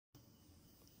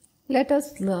Let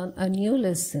us learn a new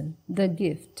lesson, the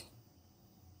gift.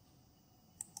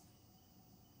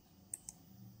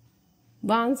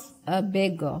 Once a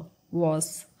beggar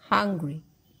was hungry.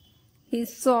 He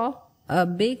saw a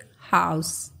big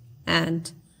house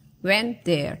and went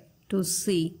there to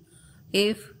see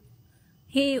if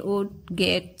he would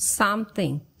get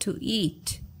something to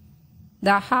eat.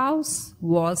 The house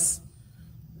was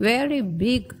very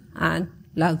big and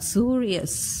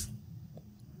luxurious.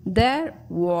 There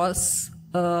was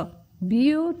a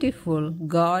beautiful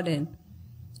garden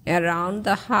around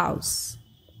the house.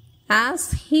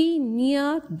 As he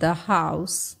neared the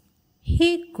house,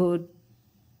 he could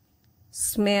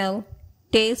smell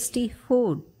tasty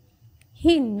food.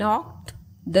 He knocked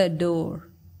the door.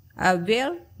 A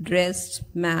well-dressed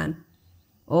man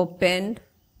opened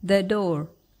the door.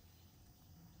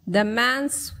 The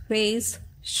man's face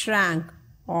shrank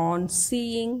on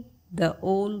seeing the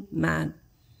old man.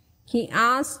 He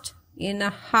asked in a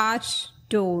harsh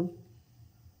tone,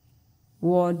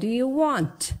 "What do you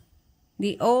want?"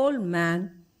 The old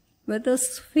man, with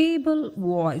his feeble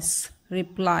voice,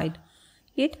 replied,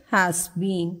 "It has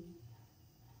been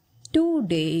 2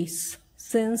 days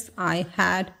since I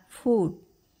had food,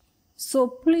 so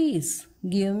please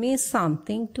give me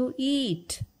something to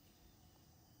eat."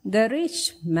 The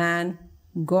rich man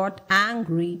got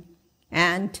angry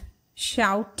and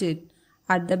shouted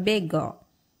at the beggar,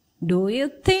 "Do you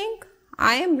think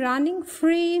I am running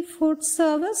free food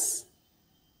service?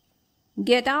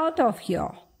 Get out of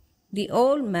here." The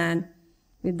old man,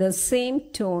 with the same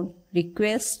tone,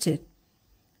 requested,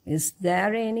 "Is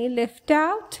there any left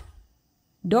out?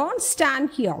 Don't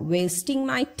stand here wasting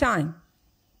my time.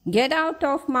 Get out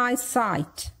of my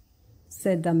sight,"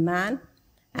 said the man,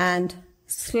 and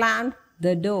slammed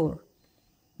the door.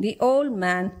 The old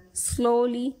man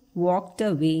slowly walked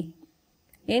away.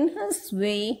 In his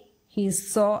way, he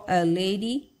saw a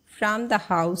lady from the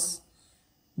house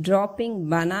dropping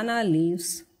banana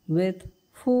leaves with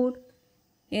food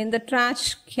in the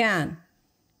trash can.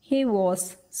 He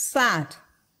was sad.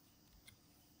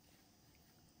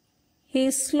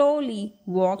 He slowly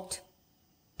walked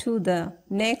to the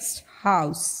next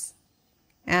house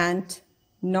and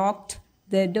knocked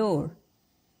the door.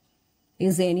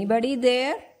 "Is anybody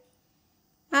there?"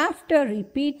 After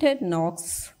repeated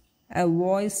knocks, a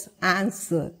voice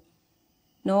answered,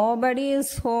 "Nobody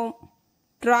is home.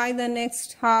 Try the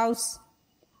next house."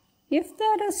 "If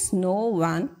there is no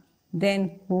one,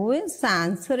 then who is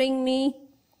answering me?"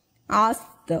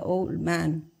 asked the old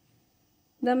man.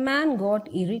 The man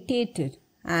got irritated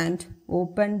and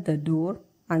opened the door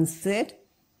and said,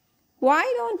 "Why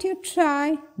don't you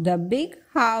try the big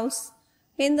house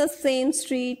in the same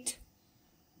street?"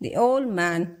 The old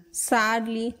man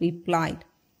sadly replied,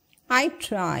 "I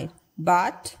tried,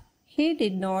 but he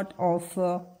did not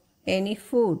offer any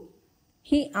food."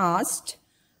 He asked,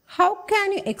 "How can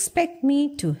you expect me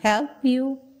to help you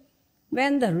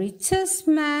when the richest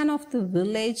man of the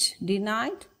village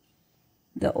denied?"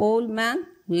 The old man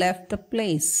left the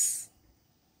place.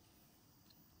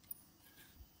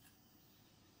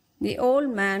 The old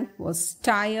man was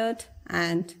tired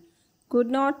and could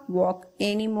not walk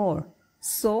any more,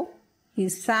 so he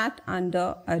sat under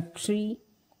a tree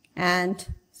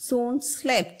and soon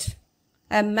slept.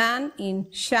 A man in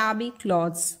shabby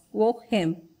clothes woke him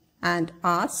and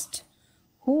asked,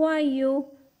 "Who are you?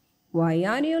 Why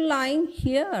are you lying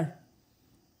here?"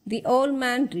 The old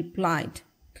man replied,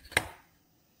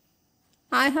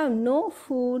 "I have no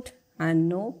food and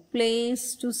no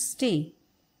place to stay."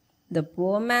 The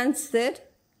poor man said,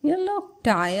 "You look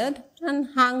tired and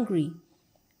hungry.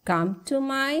 Come to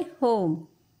my home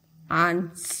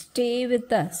and stay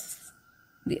with us."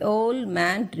 The old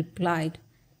man replied,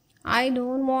 "I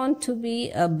don't want to be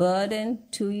a burden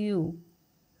to you.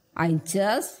 I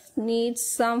just need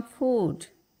some food."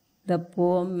 The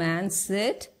poor man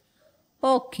said,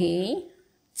 "Okay,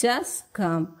 just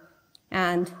come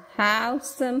and have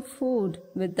some food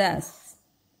with us."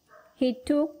 He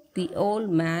took the old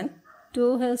man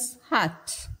to his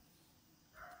hut.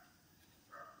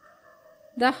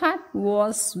 The hut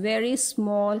was very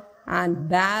small and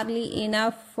barely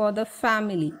enough for the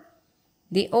family.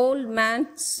 The old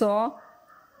man saw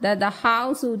that the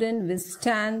house wouldn't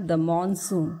withstand the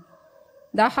monsoon.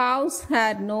 The house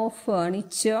had no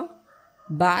furniture,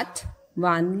 but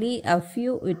only a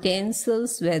few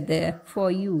utensils were there for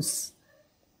use.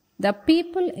 The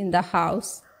people in the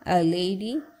house, a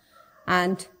lady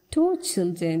and 2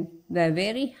 children, were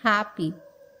very happy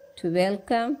to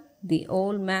welcome the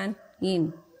old man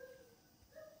in.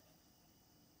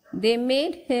 They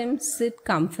made him sit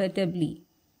comfortably.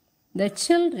 The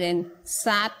children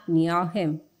sat near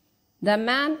him. The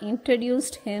man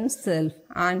introduced himself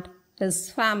and his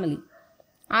family.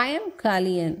 I am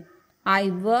Kalyan.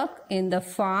 I work in the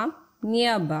farm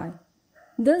nearby.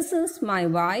 This is my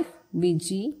wife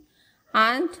Viji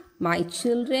and my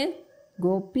children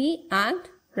Gopi and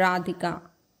Radhika.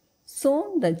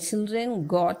 Soon the children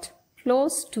got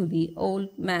close to the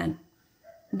old man.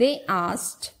 They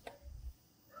asked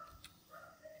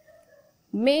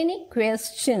many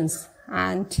questions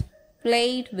and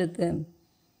played with him.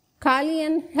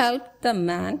 Kalyan helped the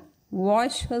man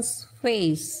wash his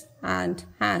face and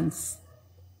hands.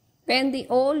 When the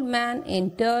old man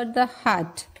entered the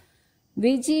hut,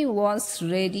 Viji was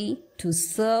ready to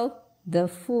serve the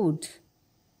food.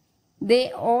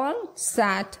 They all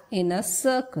sat in a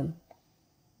circle.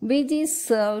 Viji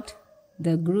served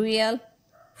the gruel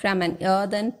from an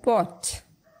earthen pot.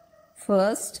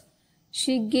 First,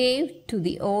 she gave to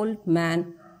the old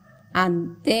man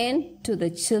and then to the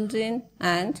children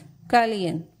and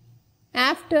Kalyan.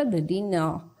 After the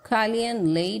dinner,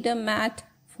 Kalyan laid a mat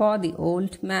for the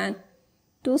old man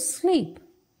to sleep.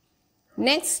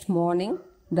 Next morning,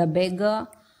 the beggar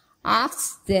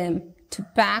asked them to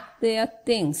pack their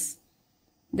things.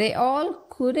 They all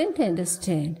couldn't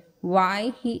understand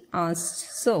why he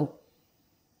asked so.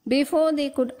 Before they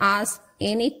could ask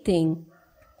anything,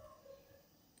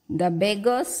 the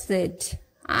beggar said,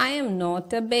 I am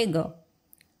not a beggar.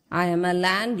 I am a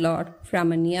landlord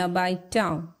from a nearby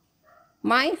town.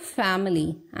 My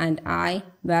family and I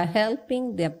were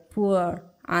helping the poor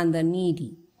and the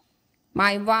needy.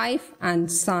 My wife and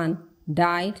son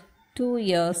died 2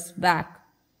 years back.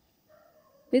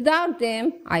 Without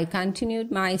them, I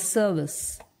continued my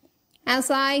service. As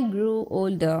I grew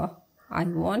older, I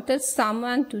wanted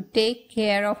someone to take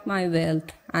care of my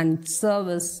wealth and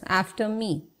service after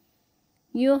me.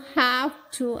 You have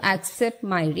to accept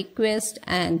my request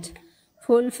and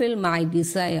fulfill my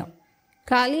desire.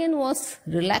 Kalyan was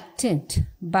reluctant,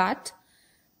 but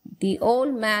the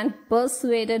old man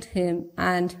persuaded him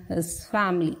and his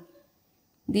family.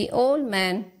 The old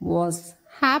man was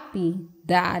happy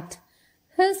that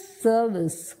his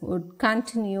service would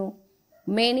continue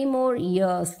many more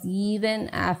years even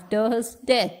after his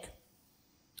death.